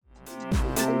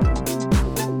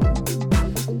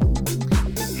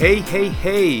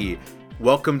Hey.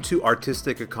 Welcome to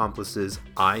Artistic Accomplices.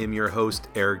 I am your host,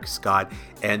 Eric Scott,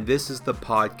 and this is the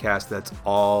podcast that's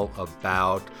all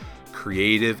about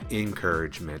creative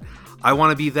encouragement. I want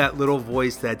to be that little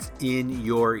voice that's in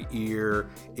your ear,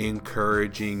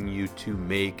 encouraging you to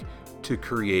make, to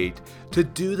create, to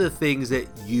do the things that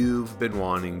you've been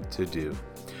wanting to do.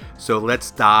 So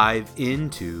let's dive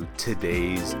into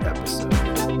today's episode.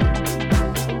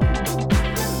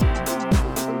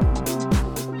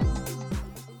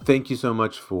 Thank you so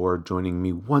much for joining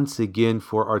me once again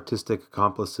for Artistic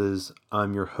Accomplices.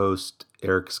 I'm your host,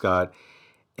 Eric Scott,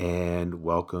 and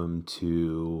welcome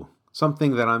to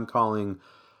something that I'm calling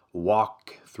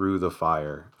Walk Through the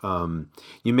Fire.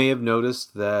 You may have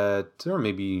noticed that, or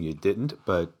maybe you didn't,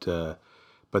 but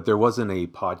there wasn't a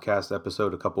podcast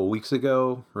episode a couple weeks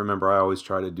ago. Remember, I always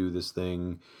try to do this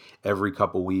thing every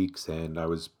couple weeks, and I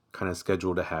was kind of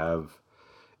scheduled to have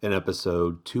an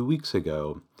episode 2 weeks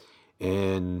ago.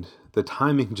 And the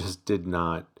timing just did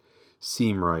not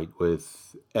seem right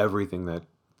with everything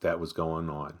that was going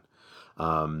on.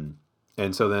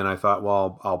 And so then I thought,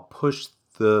 well, I'll push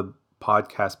the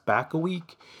podcast back a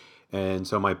week. And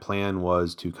so my plan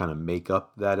was to kind of make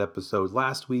up that episode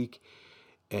last week.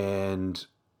 And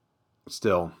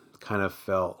still kind of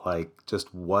felt like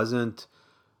just wasn't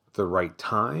the right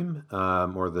time,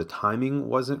 or the timing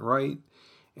wasn't right.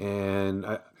 And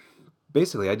I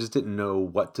just didn't know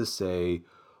what to say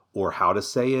or how to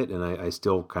say it. And I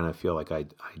still kind of feel like I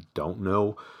don't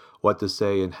know what to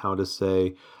say and how to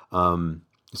say.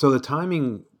 So the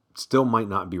timing still might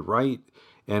not be right.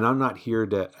 And I'm not here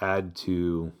to add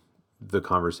to the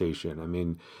conversation. I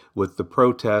mean, with the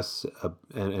protests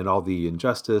and all the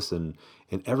injustice and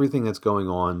everything that's going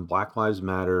on, Black Lives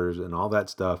Matters and all that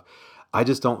stuff, I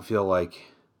just don't feel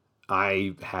like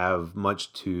I have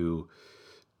much to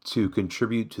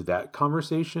contribute to that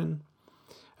conversation.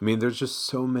 I mean, there's just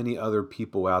so many other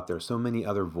people out there, so many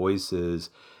other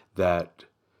voices that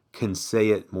can say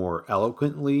it more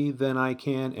eloquently than I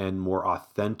can and more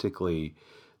authentically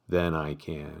than I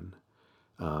can.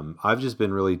 I've just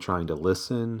been really trying to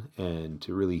listen and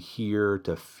to really hear,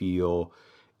 to feel,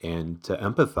 and to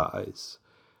empathize.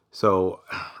 So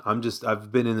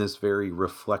I've been in this very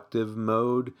reflective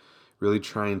mode, really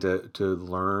trying to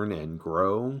learn and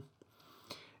grow.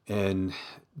 And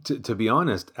to be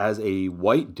honest, as a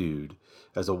white dude,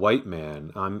 as a white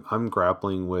man, I'm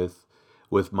grappling with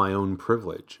my own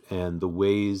privilege and the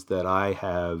ways that I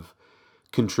have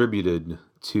contributed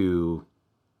to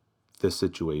this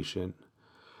situation.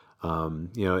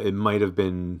 It might have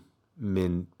been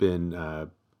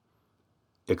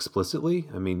explicitly.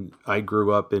 I mean, I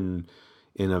grew up in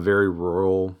a very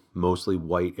rural, mostly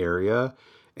white area,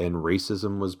 and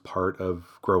racism was part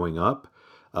of growing up.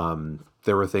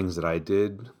 There were things that I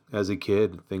did as a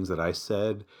kid, things that I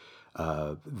said,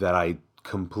 that I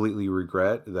completely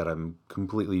regret, that I'm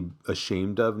completely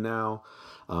ashamed of now.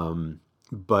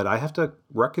 But I have to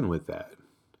reckon with that.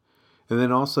 And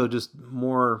then also just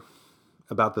more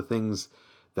about the things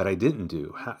that I didn't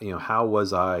do. How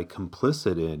was I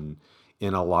complicit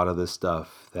in a lot of the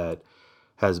stuff that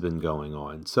has been going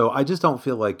on? So I just don't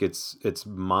feel like it's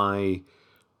my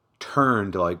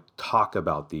turn to talk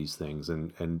about these things,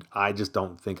 and I just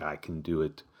don't think I can do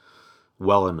it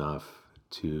well enough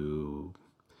to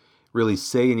really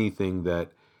say anything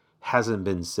that hasn't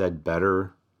been said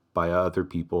better by other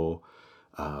people.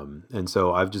 And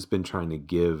so I've just been trying to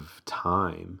give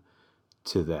time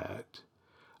to that.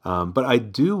 But I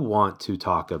do want to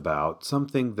talk about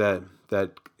something that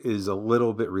is a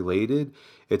little bit related.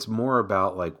 It's more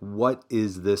about what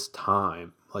is this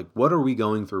time? What are we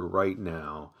going through right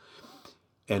now?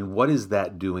 And what is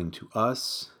that doing to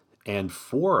us and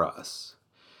for us?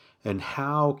 And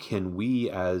how can we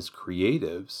as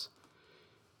creatives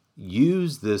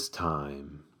use this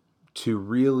time to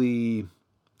really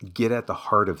get at the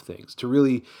heart of things, to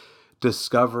really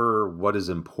discover what is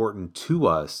important to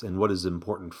us and what is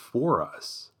important for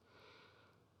us?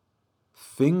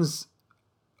 Things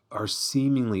are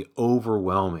seemingly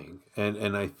overwhelming.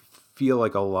 And I feel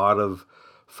like a lot of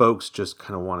folks just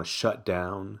kind of want to shut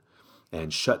down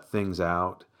and shut things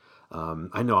out.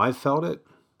 I know I've felt it.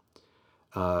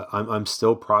 I'm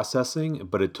still processing,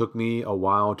 but it took me a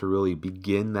while to really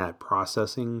begin that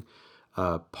processing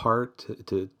part,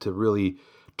 to really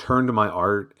turn to my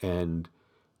art and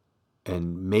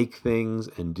make things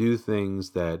and do things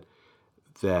that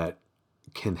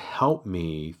can help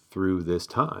me through this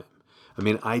time. I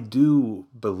mean, I do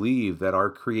believe that our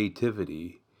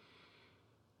creativity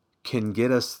can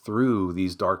get us through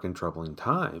these dark and troubling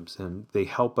times, and they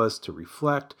help us to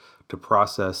reflect, to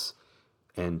process,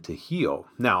 and to heal.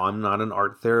 Now, I'm not an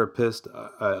art therapist.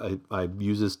 I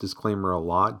use this disclaimer a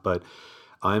lot, but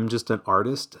I'm just an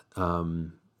artist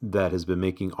that has been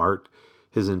making art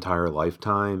his entire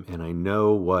lifetime, and I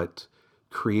know what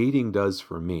creating does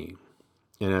for me.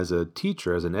 And as a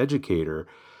teacher, as an educator,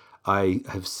 I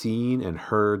have seen and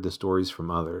heard the stories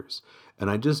from others, and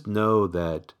I just know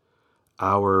that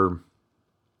our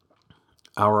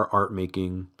art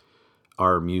making,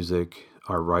 our music,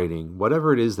 our writing,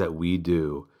 whatever it is that we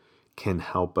do, can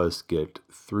help us get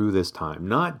through this time.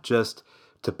 Not just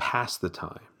to pass the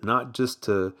time, not just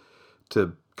to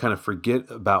kind of forget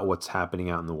about what's happening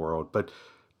out in the world, but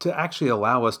to actually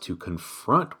allow us to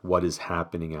confront what is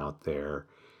happening out there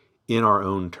in our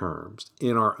own terms,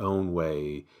 in our own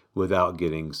way, without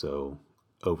getting so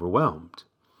overwhelmed.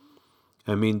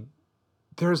 I mean,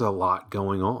 there's a lot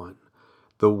going on.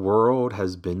 The world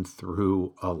has been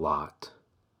through a lot.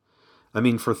 I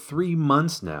mean, for 3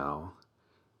 months now,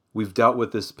 we've dealt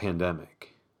with this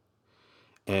pandemic.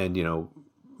 And,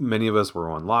 many of us were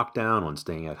on lockdown, on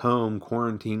staying at home,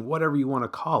 quarantine, whatever you want to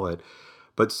call it.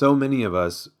 But so many of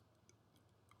us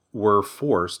were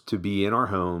forced to be in our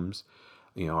homes.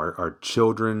 Our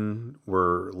children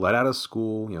were let out of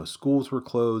school. Schools were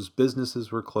closed,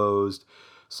 businesses were closed.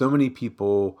 So many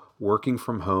people working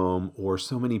from home, or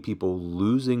so many people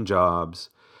losing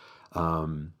jobs,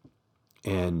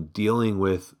 and dealing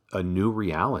with a new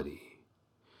reality.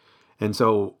 And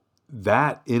so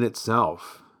that in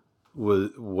itself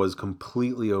was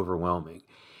completely overwhelming.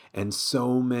 And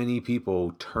so many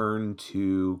people turn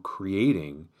to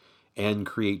creating and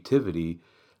creativity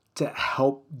to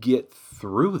help get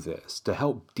through this, to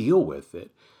help deal with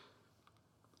it.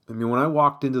 I mean, when I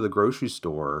walked into the grocery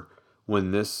store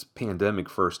when this pandemic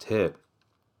first hit,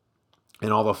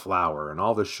 and all the flour and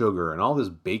all the sugar and all this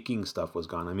baking stuff was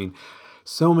gone, I mean,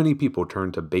 so many people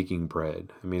turned to baking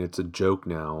bread. I mean, it's a joke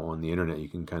now on the internet. You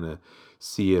can kind of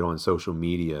see it on social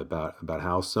media about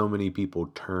how so many people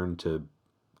turn to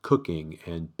cooking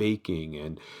and baking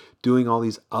and doing all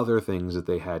these other things that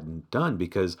they hadn't done,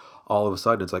 because all of a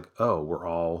sudden it's like, oh, we're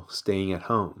all staying at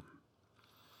home.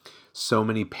 So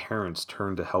many parents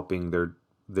turn to helping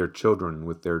their children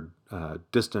with their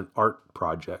distant art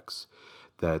projects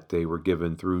that they were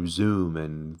given through Zoom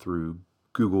and through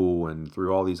Google and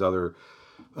through all these other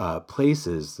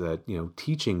places that,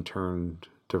 teaching turned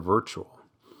to virtual.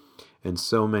 And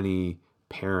so many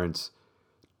parents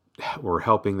were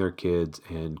helping their kids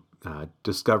and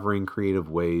discovering creative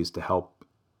ways to help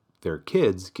their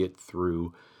kids get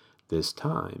through this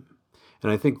time.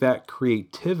 And I think that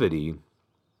creativity,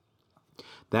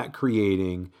 that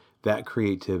creating, that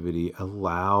creativity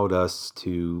allowed us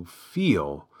to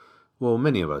feel, well,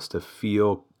 many of us to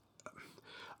feel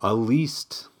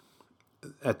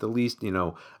at the least,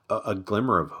 a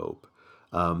glimmer of hope,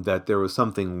 that there was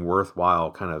something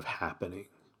worthwhile kind of happening.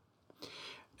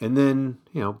 And then,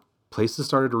 places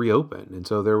started to reopen. And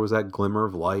so there was that glimmer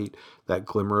of light, that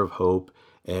glimmer of hope.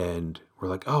 And we're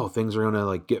like, oh, things are going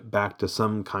to get back to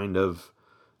some kind of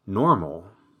normal.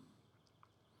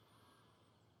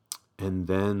 And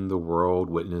then the world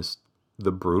witnessed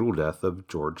the brutal death of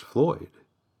George Floyd.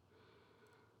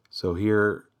 So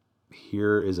here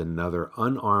is another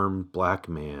unarmed black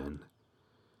man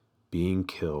being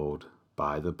killed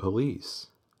by the police.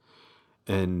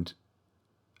 And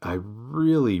I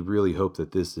really, really hope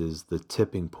that this is the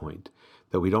tipping point,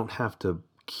 that we don't have to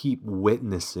keep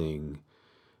witnessing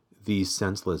these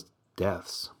senseless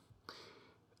deaths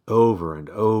over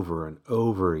and over and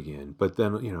over again. But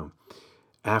then,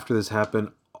 after this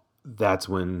happened, that's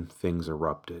when things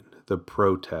erupted. The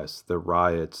protests, the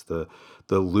riots, the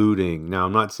looting. Now,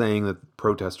 I'm not saying that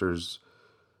protesters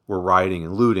were rioting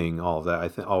and looting, all of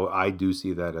that. I do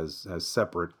see that as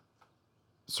separate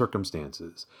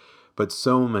circumstances. But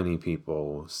so many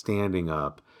people standing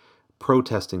up,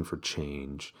 protesting for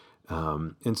change.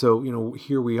 And so,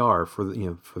 here we are for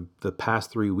the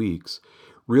past 3 weeks,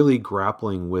 really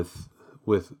grappling with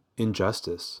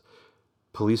injustice,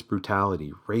 police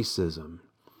brutality, racism,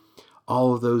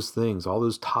 all of those things, all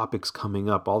those topics coming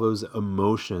up, all those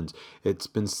emotions. It's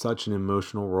been such an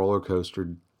emotional roller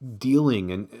coaster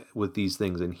dealing with these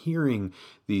things and hearing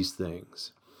these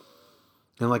things.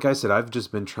 And like I said, I've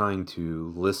just been trying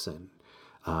to listen,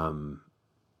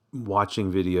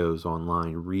 watching videos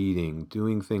online, reading,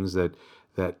 doing things that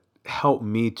help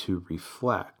me to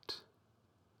reflect.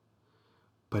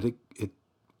 But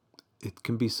it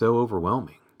can be so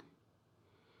overwhelming.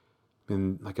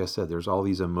 And like I said, there's all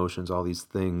these emotions, all these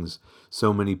things.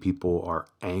 So many people are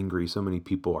angry. So many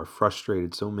people are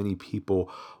frustrated. So many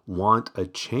people want a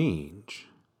change.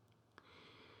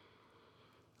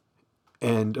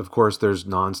 And of course, there's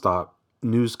nonstop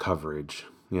news coverage.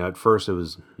 At first it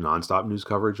was nonstop news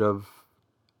coverage of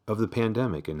the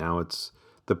pandemic, and now it's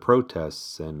the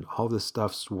protests and all this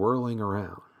stuff swirling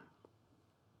around.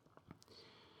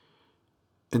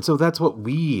 And so that's what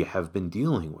we have been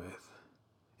dealing with.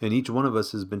 And each one of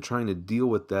us has been trying to deal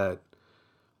with that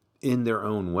in their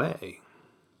own way.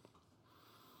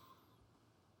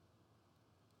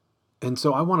 And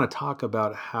so I want to talk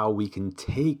about how we can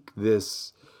take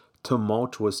this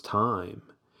tumultuous time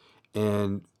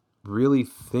and really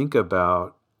think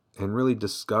about and really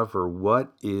discover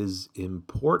what is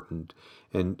important,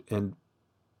 and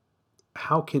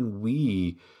how can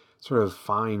we sort of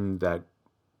find that,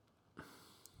 I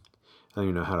don't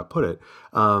even know how to put it,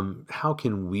 how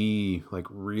can we like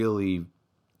really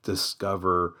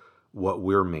discover what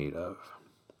we're made of?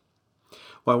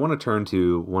 Well, I want to turn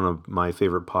to one of my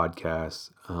favorite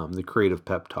podcasts, the Creative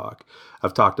Pep Talk.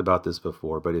 I've talked about this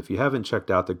before, but if you haven't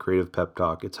checked out the Creative Pep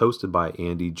Talk, it's hosted by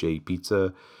Andy J.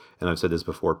 Pizza. And I've said this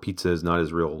before, Pizza is not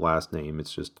his real last name.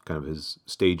 It's just kind of his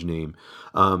stage name.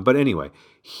 But anyway,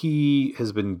 he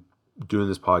has been doing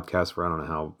this podcast for I don't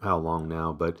know how long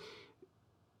now, but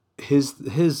his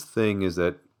thing is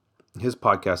that his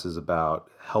podcast is about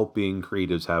helping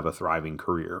creatives have a thriving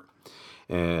career.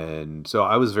 And so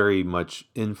I was very much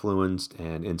influenced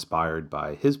and inspired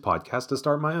by his podcast to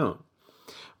start my own.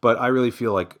 But I really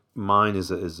feel like mine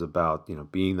is about,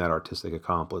 being that artistic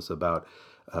accomplice, about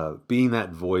being that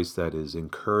voice that is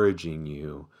encouraging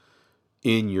you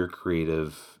in your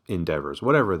creative endeavors,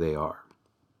 whatever they are.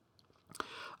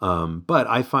 But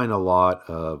I find a lot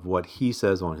of what he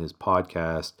says on his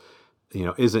podcast,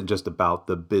 isn't just about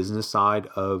the business side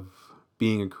of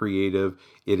being a creative.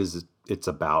 It's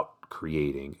about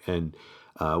creating. And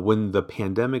when the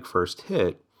pandemic first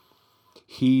hit,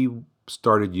 he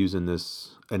started using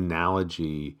this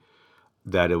analogy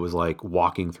that it was like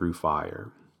walking through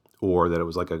fire, or that it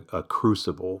was like a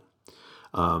crucible.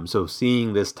 So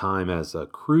seeing this time as a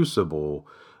crucible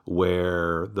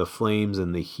where the flames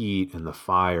and the heat and the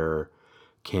fire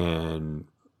can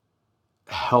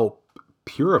help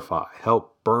purify,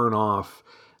 help burn off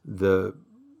the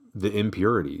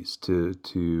impurities,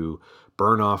 to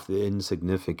burn off the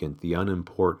insignificant, the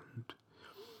unimportant.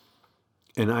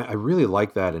 And I really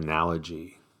like that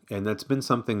analogy. And that's been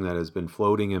something that has been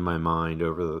floating in my mind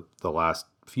over the last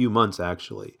few months,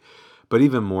 actually, but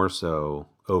even more so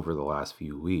over the last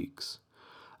few weeks.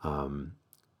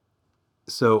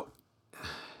 So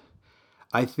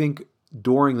I think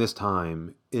during this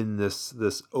time, in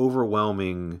this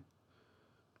overwhelming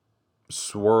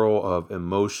swirl of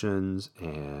emotions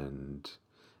and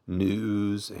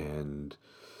news and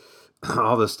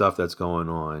all the stuff that's going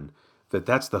on,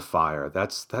 that's the fire,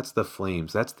 that's the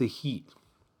flames, that's the heat.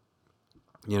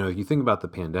 If you think about the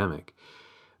pandemic,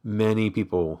 many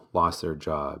people lost their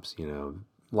jobs, a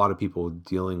lot of people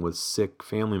dealing with sick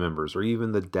family members, or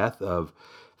even the death of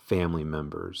family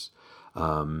members.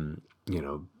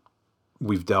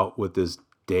 We've dealt with this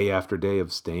day after day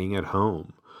of staying at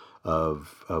home,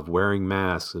 of wearing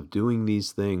masks, of doing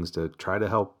these things to try to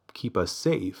help keep us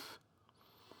safe.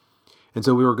 And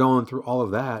so we were going through all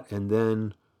of that, and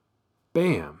then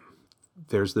bam,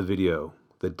 there's the video,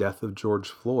 the death of George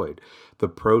Floyd, the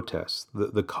protests,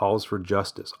 the calls for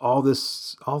justice. All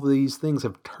these things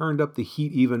have turned up the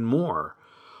heat even more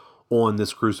on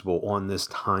this crucible, on this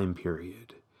time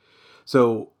period.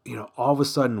 So, all of a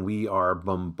sudden we are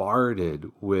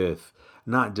bombarded with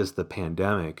not just the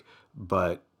pandemic,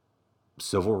 but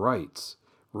civil rights,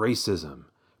 racism,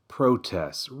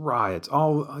 protests, riots,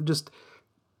 all just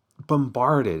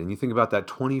bombarded. And you think about that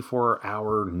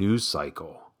 24-hour news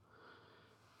cycle,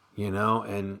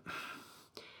 and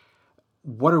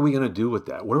what are we going to do with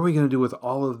that? What are we going to do with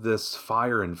all of this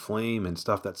fire and flame and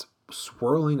stuff that's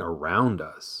swirling around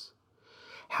us?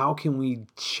 How can we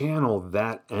channel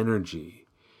that energy?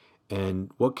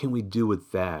 And what can we do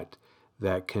with that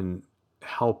can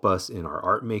help us in our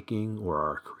art making or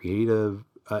our creative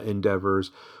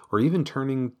endeavors, or even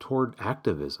turning toward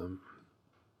activism?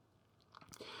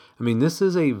 I mean, this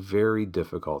is a very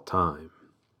difficult time.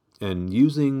 And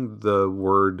using the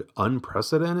word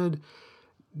unprecedented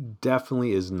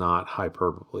definitely is not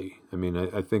hyperbole. I mean,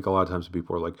 I think a lot of times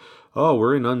people are like, oh,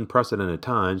 we're in unprecedented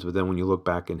times. But then when you look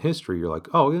back in history, you're like,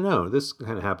 oh, this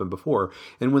kind of happened before.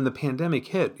 And when the pandemic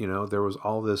hit, there was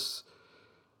all this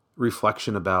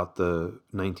reflection about the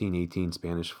 1918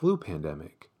 Spanish flu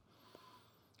pandemic.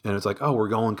 And it's like, oh, we're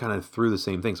going kind of through the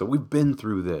same thing. So we've been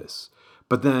through this.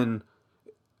 But then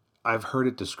I've heard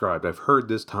it described. I've heard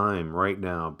this time right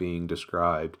now being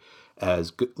described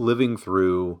as living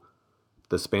through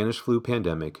the Spanish flu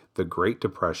pandemic, the Great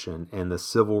Depression, and the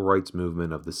civil rights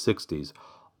movement of the 60s,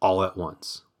 all at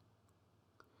once.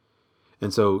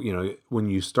 And so, when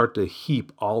you start to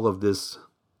heap all of this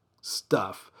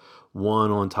stuff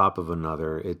one on top of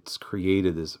another, it's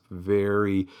created this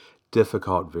very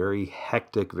difficult, very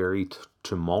hectic, very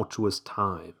tumultuous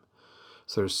time.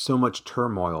 So there's so much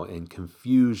turmoil and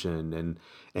confusion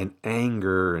and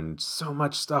anger and so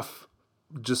much stuff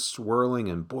just swirling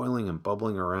and boiling and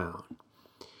bubbling around.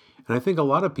 And I think a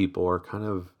lot of people are kind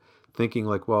of thinking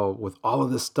like, well, with all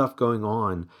of this stuff going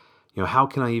on, how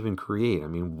can I even create? I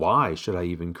mean, why should I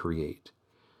even create?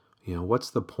 What's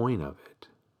the point of it?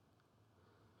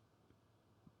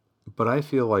 But I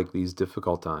feel like these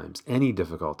difficult times, any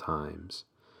difficult times,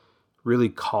 really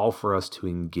call for us to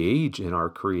engage in our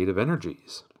creative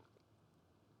energies.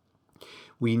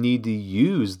 We need to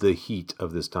use the heat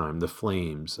of this time, the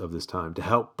flames of this time, to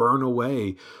help burn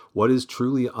away what is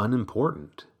truly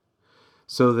unimportant,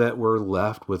 so that we're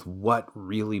left with what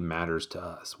really matters to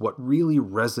us, what really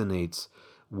resonates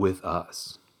with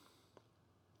us.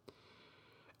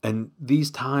 And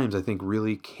these times, I think,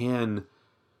 really can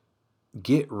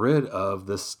get rid of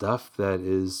the stuff that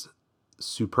is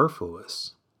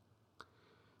superfluous,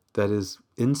 that is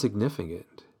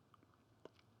insignificant.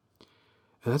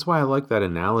 And that's why I like that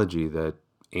analogy that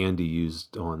Andy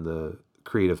used on the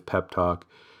Creative Pep Talk,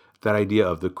 that idea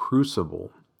of the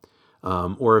crucible.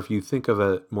 Or if you think of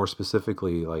it more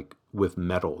specifically, like with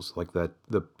metals, like that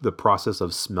the process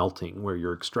of smelting, where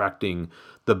you're extracting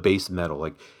the base metal,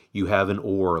 like you have an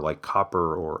ore like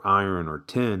copper or iron or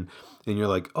tin, and you're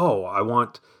like, oh, I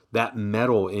want that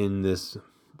metal in this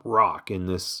rock, in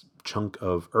this chunk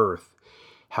of earth.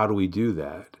 How do we do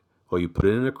that? Well, you put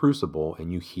it in a crucible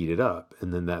and you heat it up,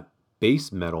 and then that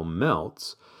base metal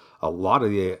melts. A lot of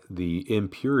the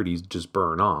impurities just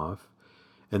burn off.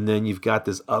 And then you've got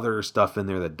this other stuff in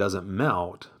there that doesn't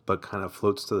melt, but kind of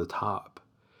floats to the top.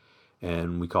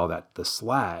 And we call that the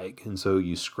slag. And so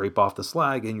you scrape off the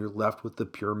slag and you're left with the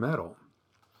pure metal.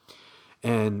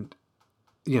 And,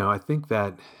 I think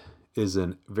that is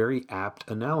a very apt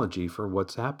analogy for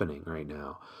what's happening right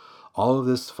now. All of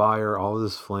this fire, all of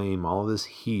this flame, all of this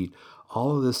heat,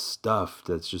 all of this stuff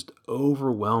that's just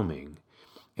overwhelming.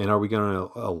 And are we going to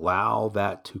allow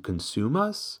that to consume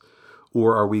us?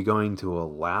 Or are we going to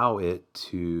allow it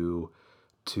to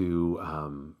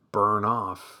burn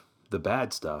off the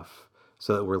bad stuff,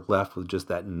 so that we're left with just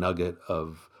that nugget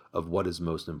of what is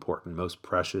most important, most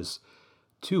precious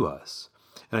to us?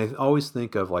 And I always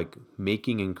think of like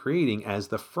making and creating as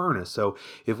the furnace. So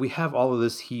if we have all of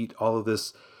this heat, all of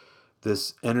this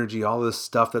energy, all this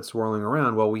stuff that's swirling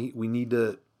around, well, we need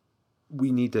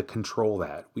to control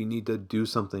that. We need to do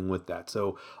something with that.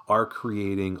 So our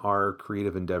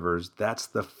creative endeavors, that's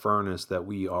the furnace that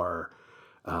we are.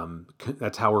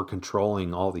 That's how we're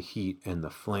controlling all the heat and the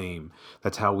flame.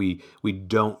 That's how we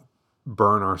don't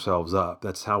burn ourselves up.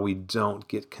 That's how we don't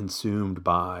get consumed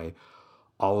by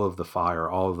all of the fire,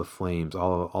 all of the flames,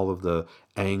 all of the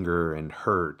anger and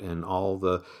hurt and all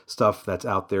the stuff that's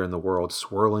out there in the world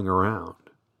swirling around.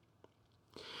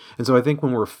 And so I think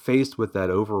when we're faced with that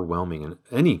overwhelming and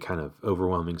any kind of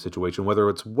overwhelming situation, whether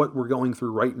it's what we're going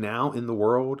through right now in the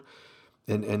world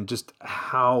and just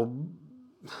how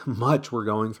much we're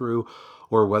going through,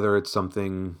 or whether it's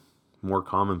something more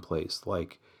commonplace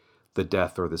like the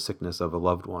death or the sickness of a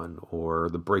loved one, or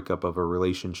the breakup of a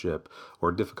relationship,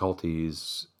 or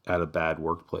difficulties at a bad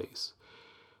workplace,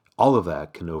 all of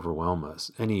that can overwhelm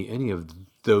us. Any of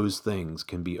those things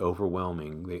can be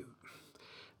overwhelming.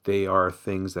 They are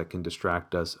things that can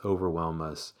distract us, overwhelm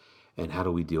us, and how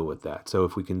do we deal with that? So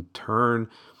if we can turn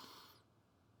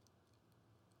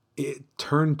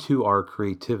to our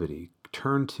creativity,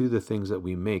 turn to the things that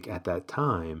we make at that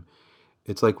time,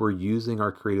 it's like we're using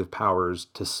our creative powers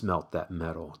to smelt that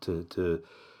metal, to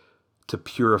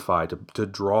purify, to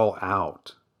draw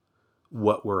out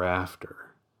what we're after,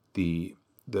 the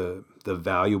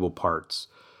valuable parts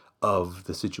of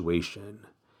the situation,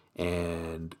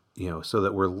 and so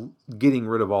that we're getting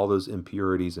rid of all those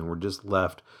impurities and we're just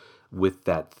left with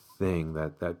that thing,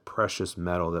 that precious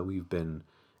metal that we've been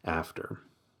after.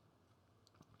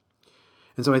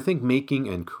 And so I think making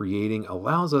and creating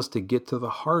allows us to get to the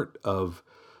heart of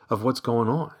what's going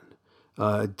on,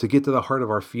 to get to the heart of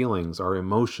our feelings, our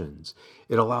emotions.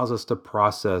 It allows us to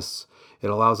process. It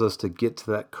allows us to get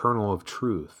to that kernel of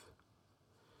truth.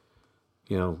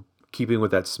 Keeping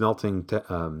with that smelting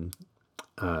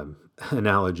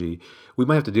analogy, we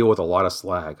might have to deal with a lot of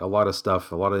slag, a lot of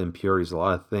stuff, a lot of impurities, a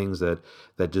lot of things that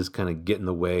just kind of get in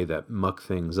the way, that muck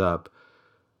things up.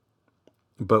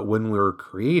 But when we're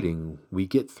creating, we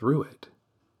get through it.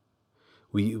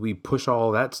 We push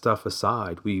all that stuff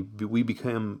aside. We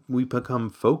become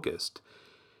focused,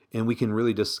 and we can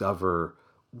really discover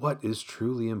what is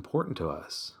truly important to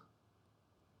us.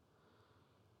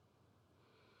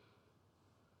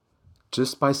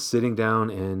 Just by sitting down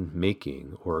and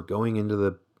making, or going into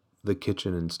the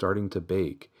kitchen and starting to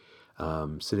bake,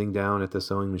 sitting down at the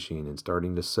sewing machine and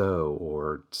starting to sew,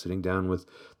 or sitting down with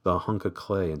the hunk of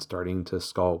clay and starting to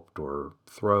sculpt or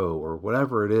throw or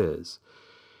whatever it is.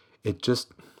 It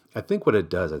just, I think what it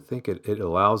does, I think it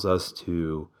allows us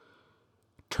to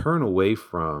turn away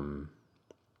from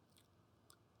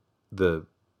the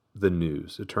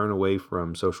news, to turn away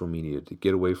from social media, to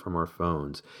get away from our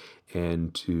phones,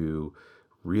 and to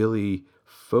really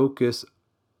focus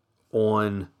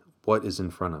on what is in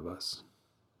front of us.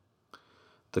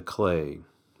 The clay,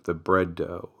 the bread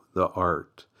dough, the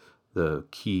art, the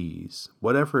keys,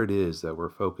 whatever it is that we're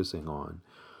focusing on.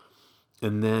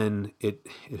 And then it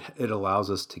allows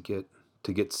us to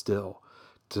get still,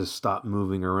 to stop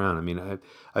moving around. I mean,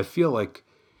 I feel like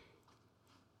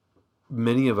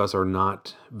many of us are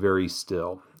not very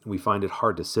still. We find it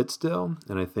hard to sit still,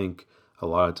 and I think a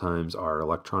lot of times our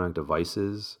electronic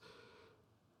devices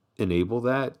enable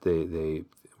that.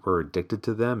 We're addicted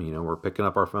to them. We're picking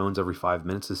up our phones every 5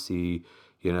 minutes to see,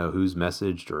 who's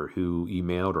messaged or who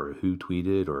emailed or who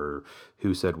tweeted or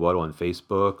who said what on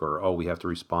Facebook, or, oh, we have to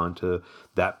respond to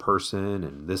that person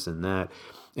and this and that.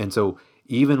 And so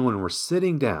even when we're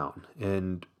sitting down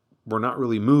and we're not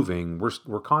really moving,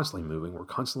 we're constantly moving. We're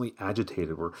constantly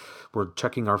agitated. We're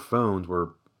checking our phones. We're,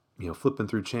 flipping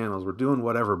through channels. We're doing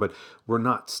whatever, but we're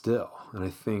not still. And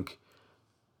I think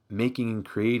making and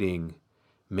creating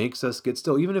makes us get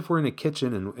still. Even if we're in a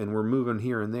kitchen and we're moving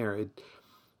here and there,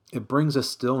 it brings a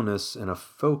stillness and a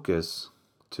focus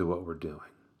to what we're doing.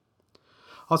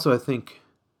 Also, I think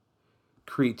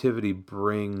creativity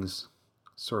brings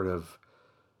sort of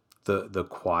the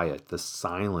quiet, the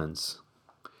silence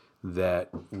that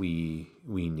we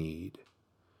need.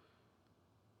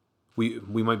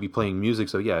 We might be playing music,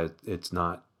 so yeah, it's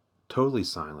not totally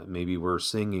silent. Maybe we're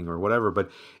singing or whatever,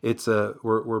 but it's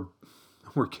we're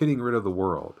getting rid of the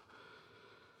world.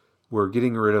 We're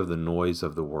getting rid of the noise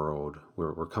of the world.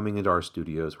 We're coming into our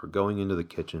studios. We're going into the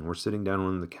kitchen. We're sitting down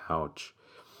on the couch,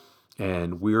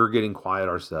 and we're getting quiet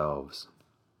ourselves.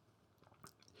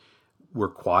 We're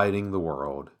quieting the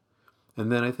world.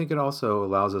 And then I think it also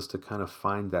allows us to kind of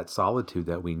find that solitude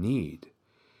that we need.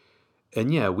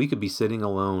 And yeah, we could be sitting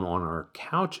alone on our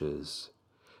couches,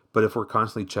 but if we're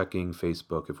constantly checking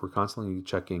Facebook, if we're constantly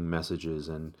checking messages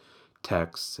and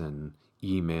texts and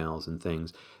emails and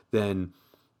things, then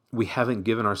we haven't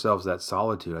given ourselves that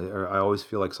solitude. I always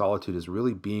feel like solitude is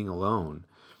really being alone.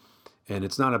 And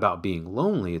it's not about being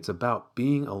lonely, it's about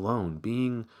being alone,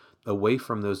 being away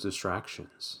from those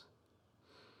distractions.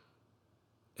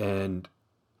 And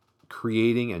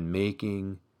creating and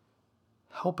making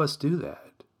help us do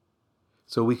that.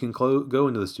 So we can go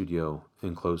into the studio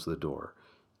and close the door.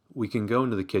 We can go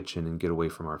into the kitchen and get away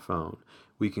from our phone.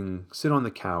 We can sit on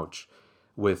the couch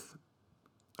with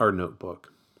our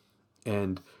notebook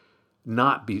and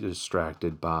not be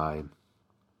distracted by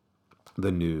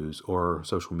the news or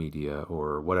social media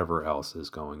or whatever else is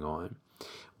going on.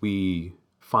 We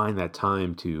find that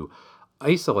time to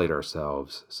isolate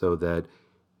ourselves so that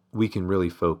we can really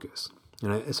focus.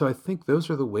 And so I think those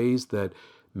are the ways that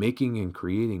making and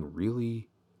creating really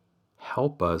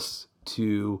help us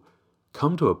to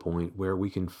come to a point where we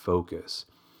can focus.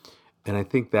 And I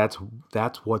think that's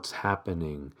what's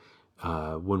happening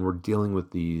when we're dealing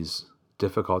with these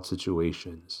difficult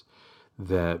situations,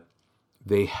 that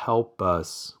they help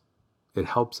us. It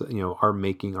helps, our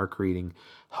making, our creating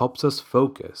helps us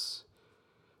focus,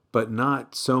 but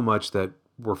not so much that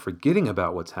we're forgetting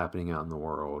about what's happening out in the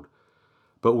world,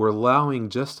 but we're allowing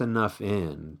just enough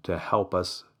in to help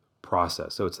us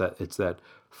process. So it's that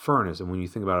furnace. And when you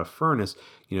think about a furnace,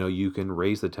 you can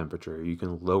raise the temperature, you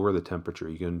can lower the temperature,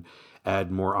 you can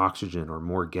add more oxygen or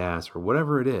more gas or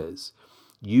whatever it is.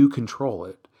 You control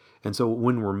it. And so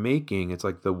when we're making, it's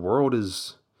like the world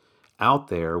is out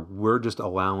there. We're just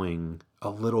allowing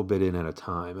a little bit in at a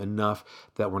time, enough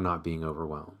that we're not being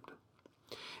overwhelmed.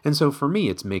 And so for me,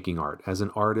 it's making art. As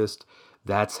an artist,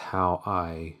 that's how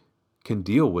I can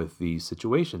deal with these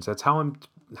situations. That's how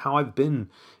I've been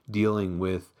dealing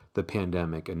with the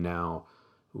pandemic, and now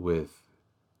with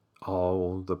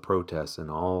all the protests and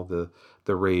all the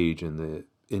rage and the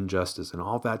injustice and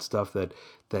all that stuff that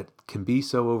can be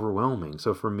so overwhelming.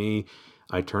 So for me,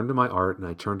 I turned to my art and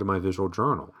I turned to my visual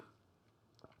journal.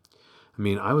 I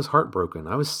mean, I was heartbroken.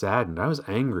 I was saddened. I was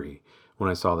angry when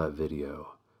I saw that video.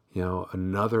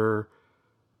 Another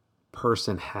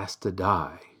person has to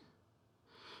die.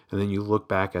 And then you look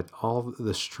back at all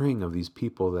the string of these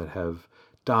people that have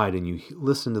died, and you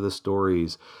listen to the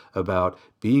stories about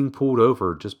being pulled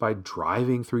over just by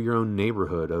driving through your own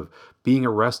neighborhood, of being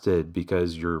arrested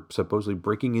because you're supposedly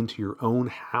breaking into your own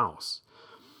house.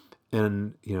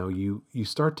 And, you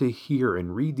start to hear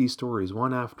and read these stories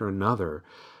one after another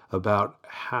about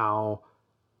how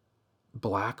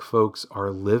Black folks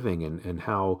are living, and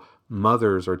how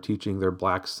mothers are teaching their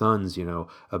Black sons,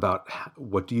 about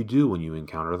what do you do when you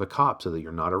encounter the cops so that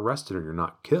you're not arrested or you're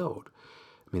not killed.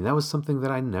 I mean, that was something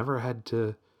that I never had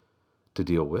to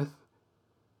deal with.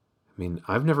 I mean,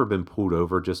 I've never been pulled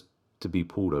over just to be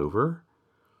pulled over.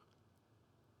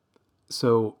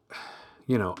 So,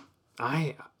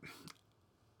 I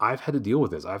I've had to deal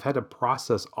with this. I've had to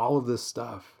process all of this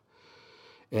stuff.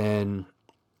 And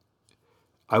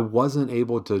I wasn't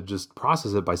able to just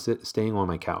process it by staying on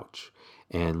my couch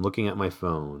and looking at my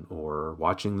phone or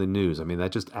watching the news. I mean,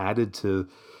 that just added to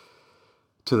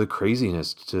the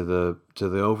craziness, to the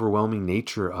overwhelming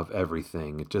nature of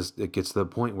everything. It gets to the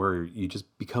point where you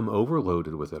just become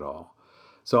overloaded with it all.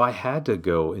 So I had to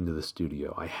go into the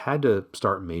studio. I had to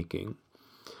start making.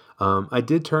 I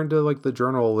did turn to like the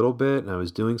journal a little bit, and I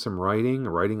was doing some writing.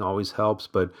 Writing always helps,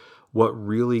 but what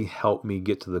really helped me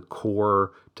get to the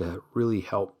core, to really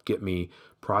help get me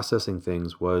processing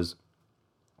things, was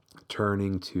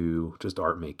turning to just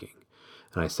art making.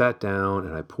 And I sat down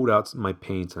and I pulled out my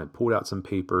paints and I pulled out some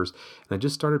papers and I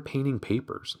just started painting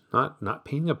papers. Not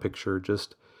painting a picture,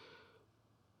 just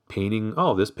painting,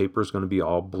 oh, this paper is going to be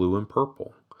all blue and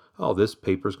purple. Oh, this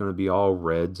paper is going to be all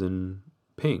reds and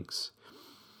pinks.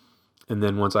 And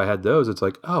then once I had those, it's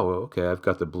like, oh, okay, I've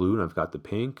got the blue and I've got the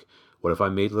pink. What if I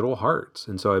made little hearts?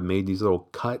 And so I made these little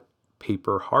cut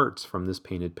paper hearts from this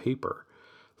painted paper.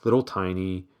 Little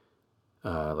tiny,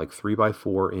 like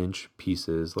 3x4 inch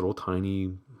pieces, little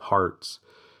tiny hearts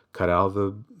cut out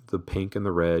of the pink and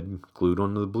the red, glued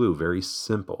onto the blue. Very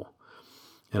simple.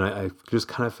 And I just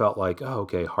kind of felt like, oh,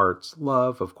 okay, hearts,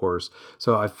 love, of course.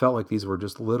 So I felt like these were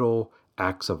just little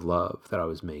acts of love that I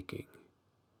was making,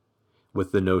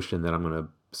 with the notion that I'm going to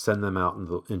send them out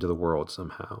into the world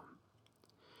somehow.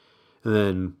 And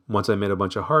then once I made a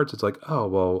bunch of hearts, it's like, oh,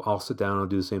 well, I'll sit down and I'll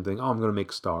do the same thing. Oh, I'm going to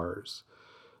make stars.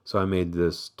 So I made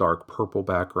this dark purple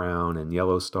background and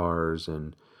yellow stars,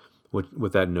 and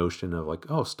with that notion of like,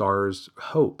 oh, stars,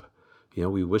 hope.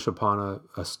 We wish upon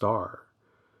a star.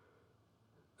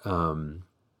 And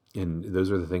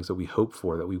those are the things that we hope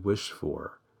for, that we wish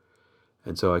for.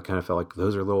 And so I kind of felt like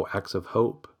those are little acts of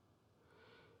hope.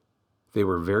 They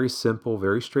were very simple,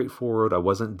 very straightforward. I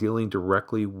wasn't dealing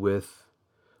directly with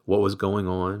what was going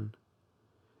on.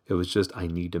 It was just, I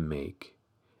need to make.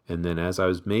 And then as I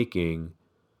was making,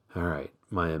 all right,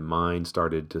 my mind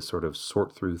started to sort of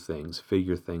sort through things,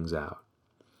 figure things out.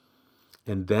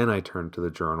 And then I turned to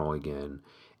the journal again.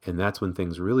 And that's when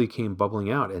things really came bubbling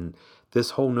out. And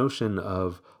this whole notion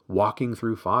of walking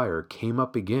through fire came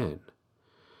up again.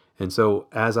 And so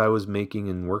as I was making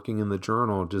and working in the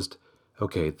journal, just,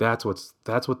 okay, that's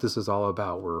what this is all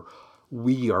about.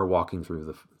 We are walking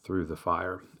through the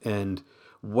fire. And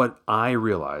what I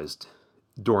realized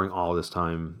during all this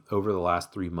time, over the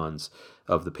last 3 months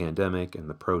of the pandemic and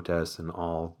the protests and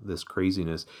all this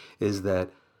craziness, is that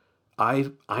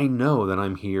I know that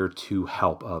I'm here to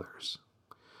help others.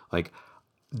 Like,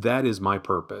 that is my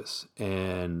purpose.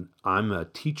 And I'm a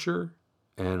teacher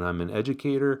and I'm an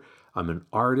educator. I'm an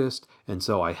artist. And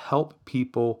so I help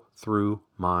people through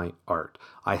my art.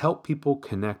 I help people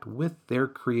connect with their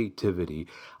creativity.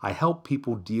 I help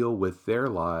people deal with their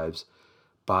lives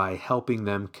by helping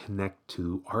them connect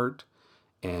to art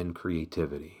and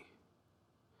creativity.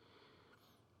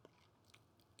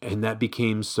 And that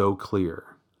became so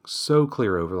clear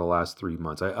over the last 3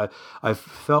 months. I've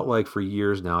felt like for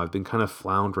years now, I've been kind of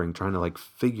floundering, trying to like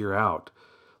figure out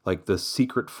like the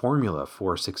secret formula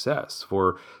for success,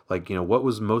 for like, what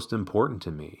was most important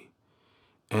to me.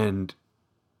 And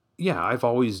yeah, I've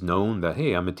always known that,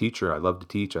 hey, I'm a teacher. I love to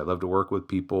teach. I love to work with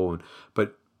people.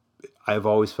 But I've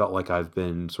always felt like I've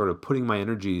been sort of putting my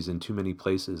energies in too many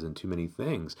places and too many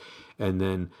things. And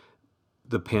then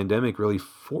the pandemic really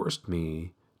forced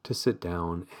me to sit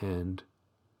down and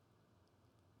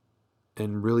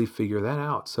really figure that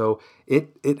out. So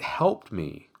it helped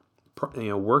me,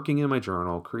 working in my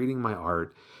journal, creating my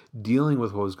art, dealing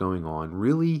with what was going on,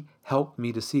 really helped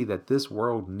me to see that this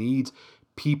world needs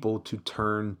people to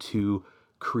turn to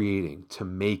creating, to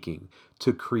making,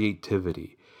 to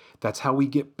creativity. That's how we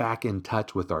get back in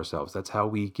touch with ourselves. That's how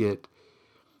we get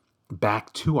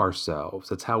back to ourselves.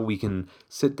 That's how we can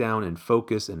sit down and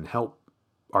focus and help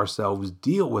ourselves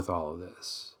deal with all of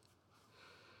this.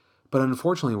 But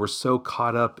unfortunately, we're so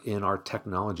caught up in our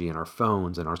technology and our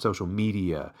phones and our social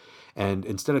media. And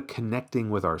instead of connecting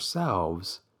with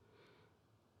ourselves,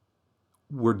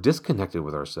 we're disconnected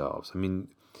with ourselves. I mean,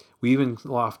 we even, a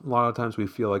lot of times we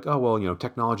feel like, oh, well,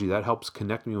 technology, that helps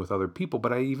connect me with other people.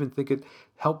 But I even think it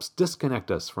helps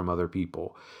disconnect us from other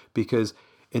people, because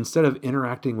instead of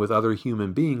interacting with other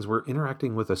human beings, we're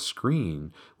interacting with a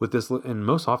screen, with this, and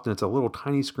most often it's a little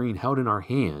tiny screen held in our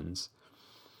hands.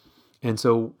 And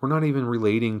so we're not even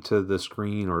relating to the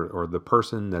screen or the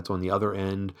person that's on the other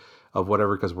end of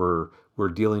whatever, because we're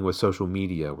dealing with social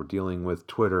media, we're dealing with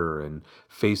Twitter and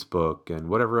Facebook and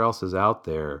whatever else is out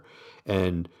there.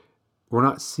 And we're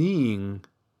not seeing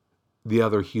the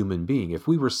other human being. If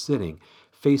we were sitting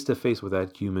face to face with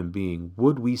that human being,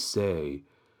 would we say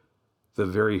the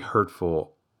very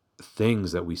hurtful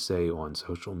things that we say on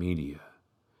social media?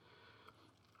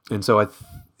 And so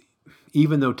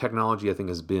even though technology, I think,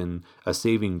 has been a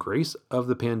saving grace of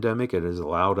the pandemic, it has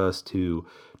allowed us to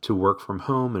work from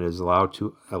home. It has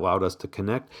allowed us to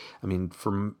connect. I mean,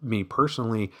 for me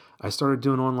personally, I started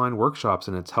doing online workshops,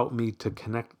 and it's helped me to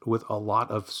connect with a lot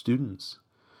of students.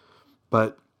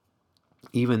 But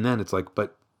even then, it's like,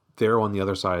 but they're on the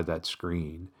other side of that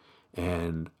screen,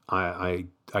 and I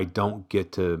don't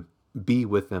get to be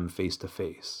with them face to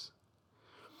face.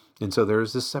 And so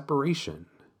there's this separation.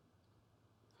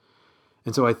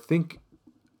 And so I think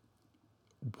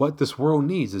what this world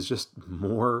needs is just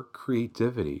more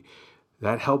creativity.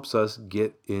 That helps us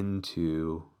get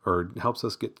into, or helps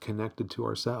us get connected to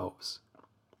ourselves.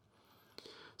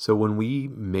 So when we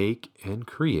make and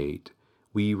create,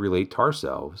 we relate to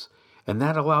ourselves, and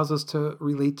that allows us to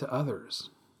relate to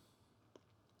others.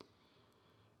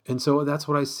 And so that's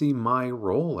what I see my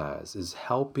role as, is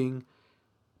helping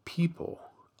people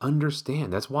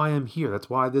understand. That's why I'm here. That's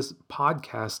why this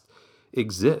podcast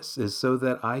exists, is so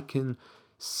that I can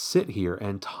sit here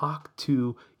and talk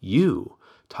to you,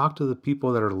 talk to the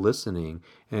people that are listening,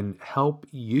 and help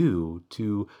you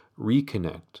to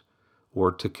reconnect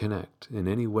or to connect in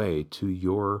any way to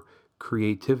your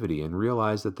creativity, and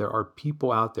realize that there are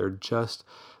people out there just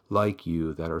like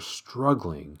you that are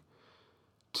struggling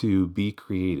to be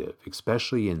creative,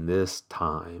 especially in this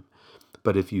time.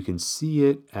 But if you can see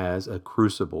it as a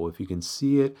crucible, if you can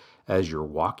see it as you're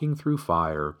walking through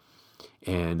fire,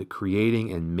 and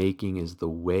creating and making is the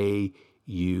way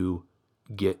you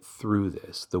get through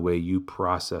this, the way you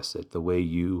process it, the way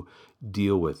you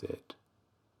deal with it,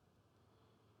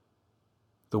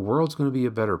 the world's going to be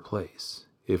a better place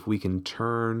if we can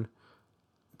turn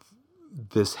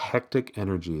this hectic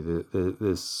energy,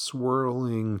 this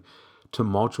swirling,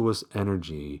 tumultuous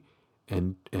energy,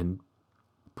 and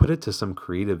put it to some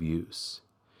creative use.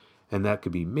 And that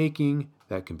could be making,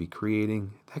 that can be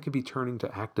creating, that could be turning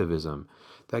to activism,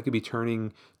 that could be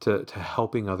turning to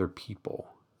helping other people.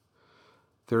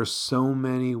 There are so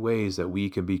many ways that we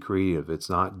can be creative. It's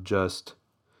not just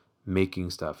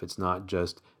making stuff. It's not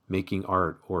just making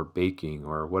art or baking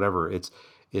or whatever. It's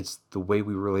the way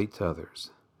we relate to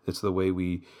others. It's the way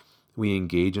we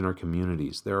engage in our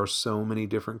communities. There are so many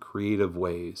different creative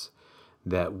ways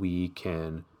that we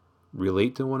can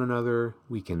relate to one another.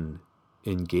 We can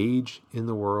engage in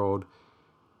the world.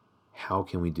 How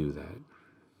can we do that?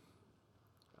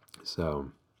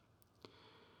 So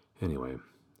anyway,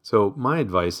 so my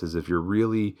advice is, if you're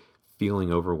really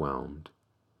feeling overwhelmed,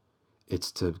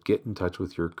 it's to get in touch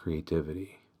with your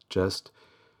creativity. Just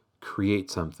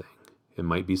create something. It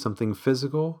might be something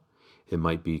physical. It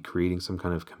might be creating some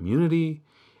kind of community.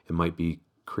 It might be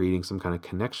creating some kind of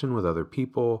connection with other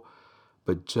people.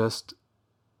 But just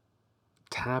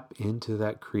tap into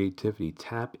that creativity.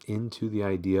 Tap into the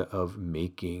idea of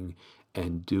making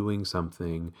and doing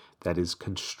something that is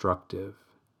constructive.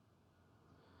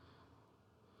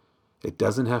 It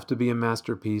doesn't have to be a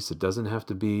masterpiece. It doesn't have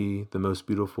to be the most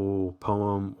beautiful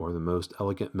poem or the most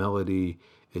elegant melody.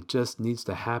 It just needs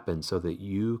to happen so that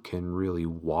you can really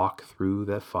walk through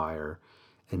that fire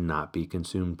and not be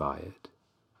consumed by it.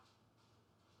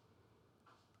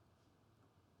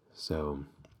 So,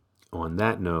 on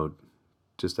that note,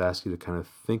 just ask you to kind of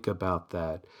think about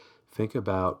that. Think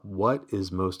about what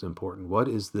is most important. What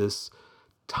is this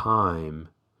time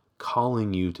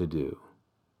calling you to do?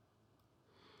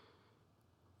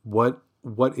 What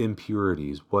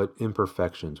impurities, what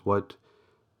imperfections, what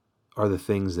are the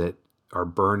things that are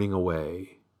burning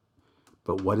away?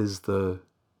 But what is the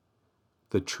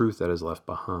truth that is left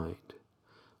behind?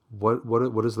 What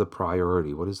is the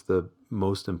priority? What is the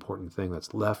most important thing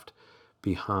that's left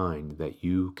behind that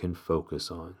you can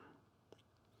focus on?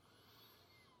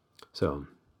 So,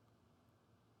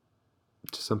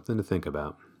 just something to think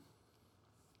about.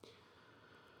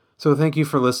 So thank you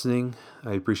for listening.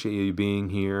 I appreciate you being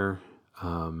here.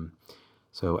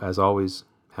 So as always,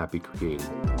 happy creating.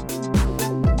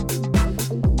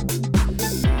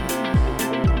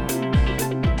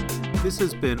 This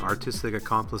has been Artistic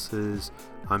Accomplices.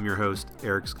 I'm your host,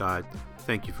 Eric Scott.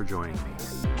 Thank you for joining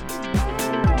me.